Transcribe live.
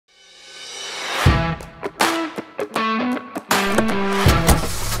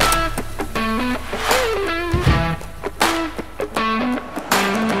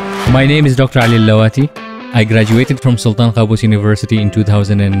My name is Dr. Ali Lawati. I graduated from Sultan Qaboos University in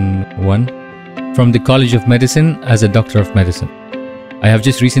 2001 from the College of Medicine as a Doctor of Medicine. I have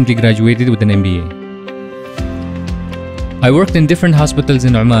just recently graduated with an MBA. I worked in different hospitals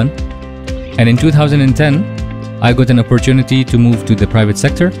in Oman, and in 2010, I got an opportunity to move to the private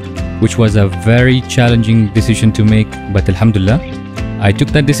sector, which was a very challenging decision to make, but alhamdulillah, I took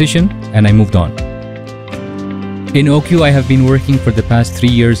that decision and I moved on. In Ookyo, I have been working for the past 3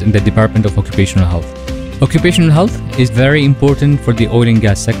 years in the Department of Occupational Health. Occupational health is very important for the oil and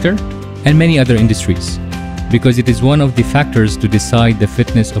gas sector and many other industries because it is one of the factors to decide the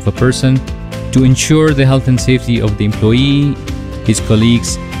fitness of a person to ensure the health and safety of the employee, his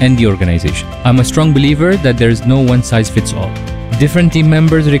colleagues, and the organization. I'm a strong believer that there is no one size fits all. Different team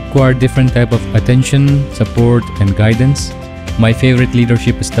members require different type of attention, support, and guidance. My favorite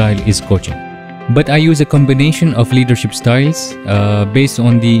leadership style is coaching. But I use a combination of leadership styles based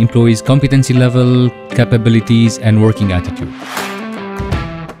on the employee's competency level, capabilities, and working attitude.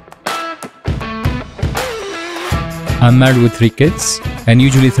 I'm married with 3 kids, and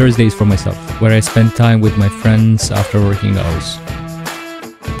usually Thursdays for myself, where I spend time with my friends after working hours.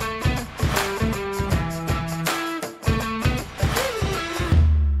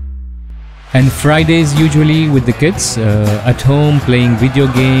 And Fridays usually with the kids at home playing video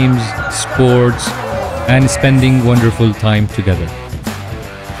games, sports, and spending wonderful time together.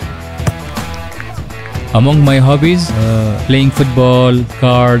 Among my hobbies, playing football,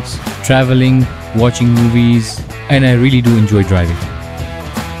 cards, traveling, watching movies, and I really do enjoy driving.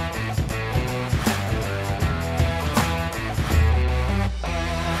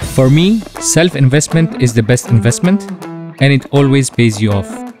 For me, self-investment is the best investment, and it always pays you off.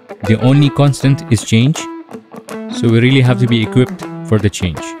 The only constant is change, so we really have to be equipped for the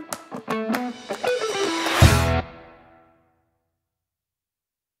change.